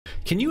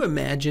Can you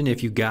imagine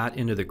if you got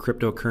into the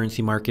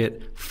cryptocurrency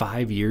market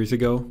 5 years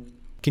ago?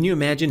 Can you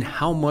imagine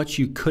how much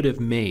you could have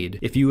made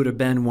if you would have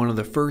been one of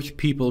the first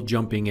people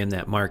jumping in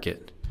that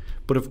market?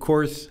 But of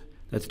course,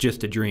 that's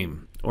just a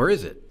dream. Or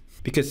is it?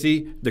 Because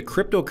see, the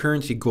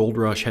cryptocurrency gold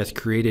rush has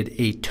created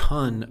a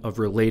ton of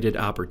related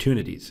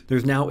opportunities.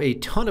 There's now a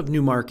ton of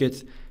new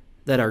markets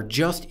that are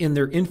just in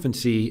their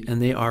infancy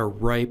and they are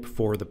ripe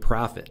for the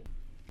profit.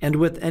 And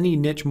with any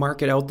niche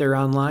market out there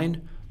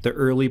online, the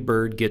early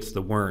bird gets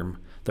the worm.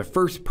 The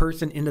first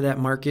person into that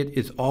market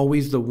is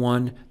always the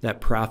one that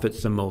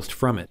profits the most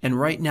from it. And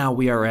right now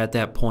we are at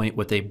that point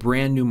with a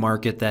brand new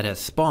market that has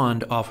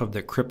spawned off of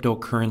the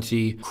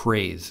cryptocurrency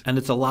craze. And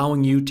it's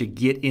allowing you to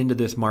get into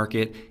this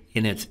market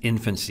in its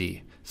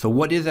infancy. So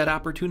what is that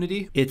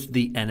opportunity? It's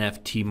the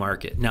NFT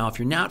market. Now, if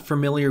you're not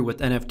familiar with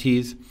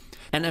NFTs,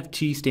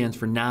 NFT stands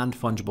for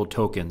non-fungible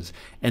tokens.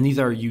 And these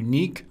are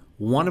unique,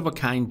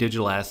 one-of-a-kind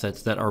digital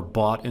assets that are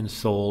bought and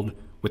sold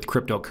with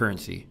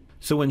cryptocurrency.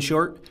 So in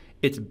short,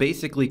 it's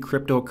basically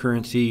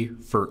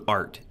cryptocurrency for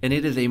art, and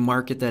it is a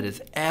market that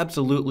is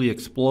absolutely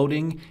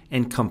exploding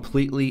and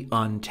completely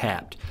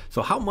untapped.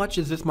 So how much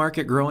is this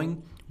market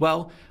growing?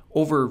 Well,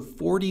 over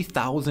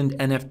 40,000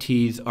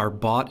 NFTs are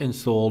bought and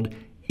sold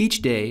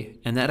each day,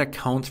 and that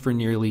accounts for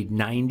nearly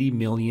 $90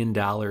 million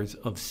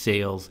of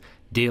sales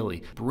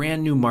daily.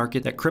 Brand new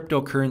market that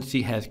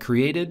cryptocurrency has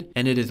created,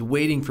 and it is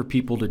waiting for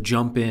people to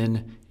jump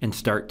in and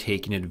start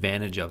taking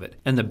advantage of it.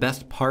 And the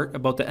best part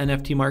about the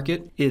NFT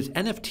market is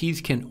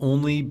NFTs can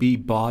only be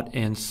bought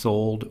and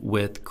sold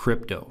with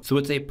crypto. So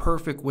it's a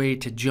perfect way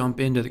to jump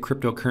into the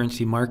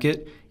cryptocurrency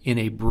market in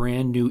a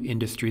brand new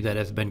industry that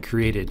has been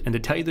created. And to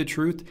tell you the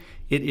truth,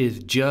 it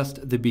is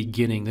just the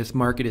beginning. This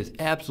market is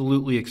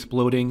absolutely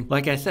exploding.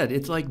 Like I said,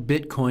 it's like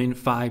Bitcoin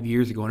 5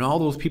 years ago, and all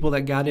those people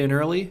that got in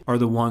early are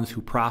the ones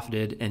who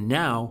profited, and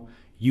now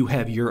you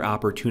have your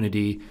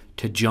opportunity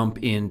to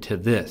jump into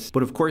this.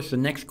 But of course, the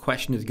next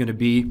question is going to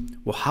be,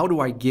 well, how do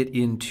I get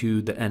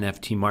into the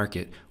NFT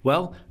market?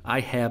 Well, I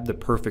have the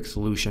perfect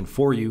solution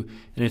for you,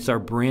 and it's our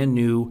brand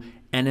new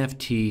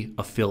NFT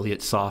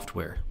affiliate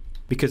software.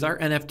 Because our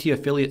NFT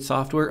affiliate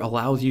software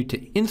allows you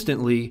to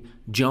instantly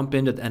jump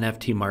into the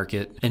NFT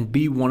market and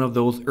be one of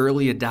those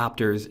early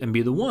adopters and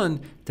be the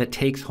one that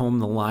takes home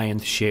the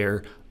lion's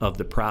share of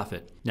the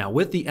profit. Now,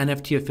 with the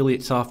NFT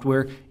affiliate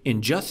software,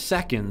 in just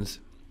seconds,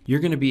 you're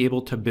going to be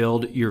able to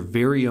build your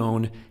very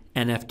own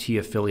NFT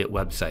affiliate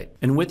website.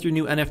 And with your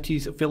new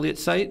NFT affiliate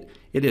site,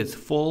 it is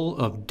full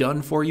of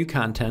done-for-you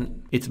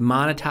content. It's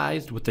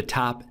monetized with the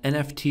top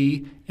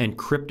NFT and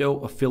crypto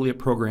affiliate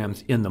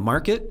programs in the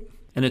market,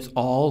 and it's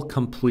all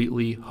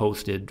completely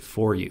hosted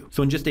for you.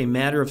 So in just a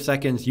matter of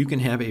seconds, you can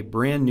have a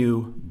brand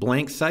new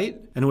blank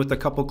site, and with a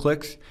couple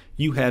clicks,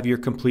 you have your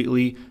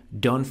completely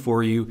done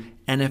for you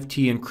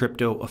NFT and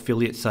crypto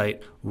affiliate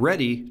site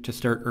ready to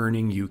start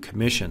earning you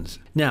commissions.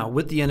 Now,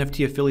 with the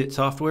NFT affiliate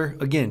software,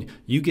 again,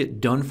 you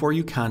get done for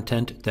you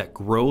content that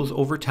grows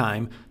over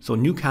time. So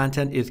new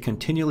content is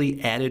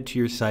continually added to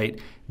your site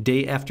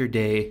day after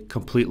day,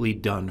 completely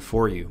done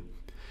for you.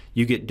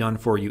 You get done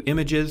for you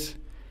images.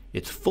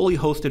 It's fully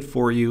hosted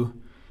for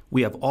you.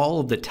 We have all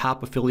of the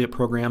top affiliate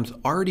programs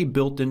already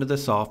built into the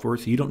software,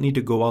 so you don't need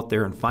to go out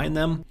there and find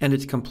them. And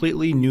it's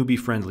completely newbie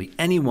friendly.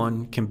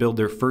 Anyone can build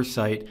their first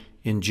site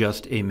in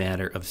just a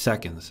matter of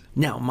seconds.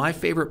 Now, my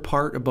favorite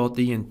part about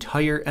the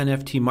entire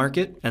NFT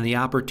market and the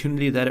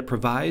opportunity that it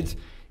provides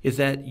is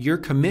that your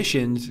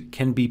commissions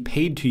can be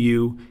paid to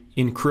you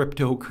in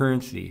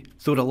cryptocurrency.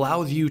 So it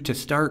allows you to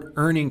start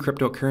earning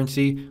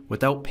cryptocurrency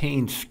without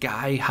paying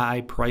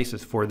sky-high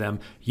prices for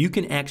them. You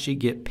can actually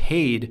get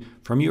paid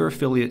from your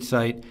affiliate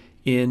site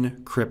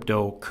in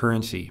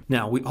cryptocurrency.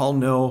 Now, we all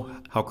know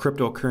how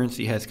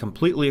cryptocurrency has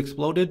completely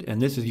exploded,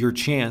 and this is your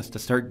chance to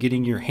start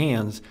getting your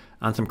hands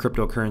on some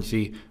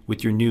cryptocurrency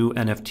with your new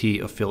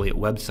NFT affiliate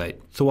website.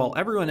 So while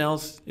everyone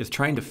else is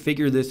trying to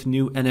figure this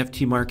new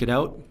NFT market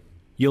out,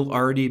 you'll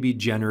already be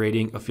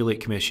generating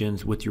affiliate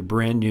commissions with your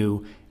brand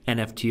new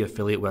NFT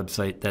affiliate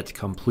website that's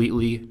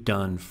completely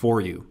done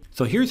for you.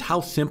 So here's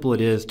how simple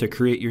it is to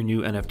create your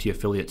new NFT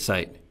affiliate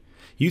site.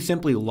 You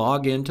simply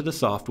log into the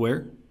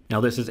software. Now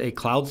this is a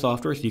cloud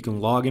software, so you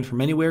can log in from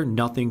anywhere,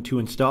 nothing to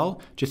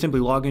install. Just simply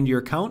log into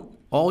your account.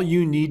 All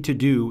you need to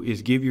do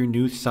is give your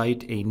new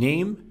site a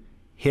name,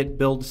 hit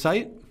build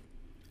site,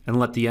 and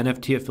let the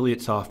NFT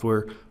affiliate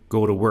software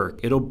go to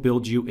work. It'll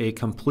build you a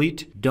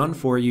complete, done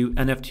for you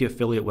NFT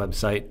affiliate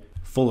website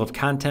full of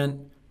content,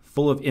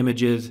 full of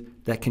images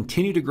that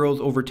continue to grow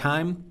over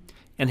time,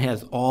 and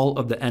has all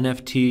of the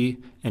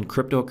NFT and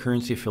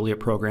cryptocurrency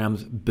affiliate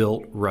programs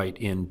built right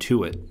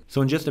into it.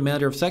 So in just a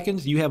matter of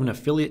seconds, you have an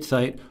affiliate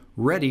site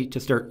ready to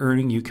start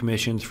earning you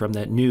commissions from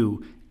that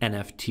new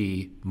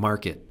NFT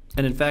market.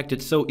 And in fact,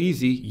 it's so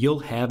easy, you'll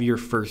have your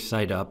first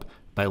site up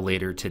by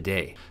later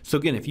today. So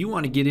again, if you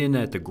want to get in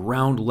at the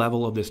ground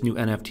level of this new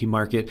NFT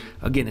market,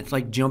 again, it's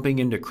like jumping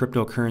into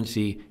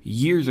cryptocurrency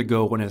years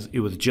ago when it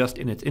was just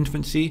in its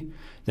infancy,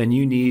 then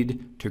you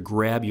need to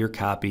grab your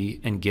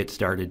copy and get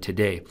started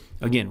today.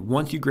 Again,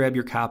 once you grab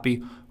your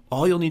copy,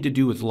 all you'll need to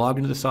do is log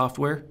into the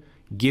software,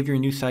 give your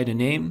new site a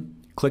name,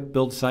 click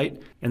build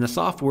site, and the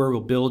software will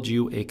build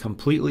you a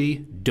completely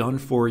done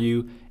for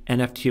you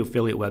NFT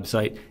affiliate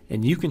website,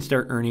 and you can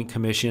start earning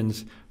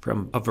commissions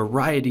from a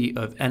variety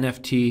of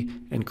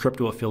NFT and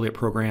crypto affiliate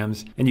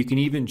programs, and you can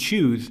even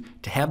choose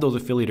to have those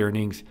affiliate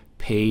earnings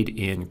paid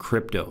in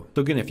crypto.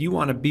 So again, if you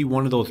want to be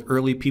one of those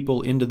early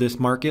people into this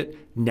market,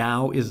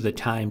 now is the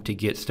time to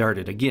get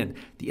started. Again,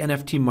 the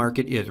NFT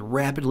market is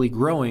rapidly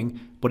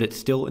growing, but it's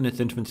still in its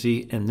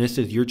infancy, and this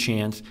is your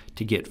chance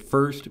to get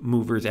first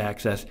movers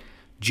access.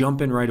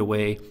 Jump in right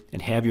away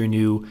and have your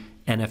new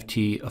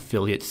NFT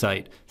affiliate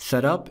site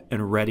set up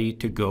and ready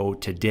to go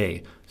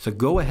today. So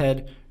go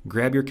ahead,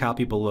 grab your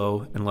copy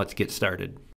below, and let's get started.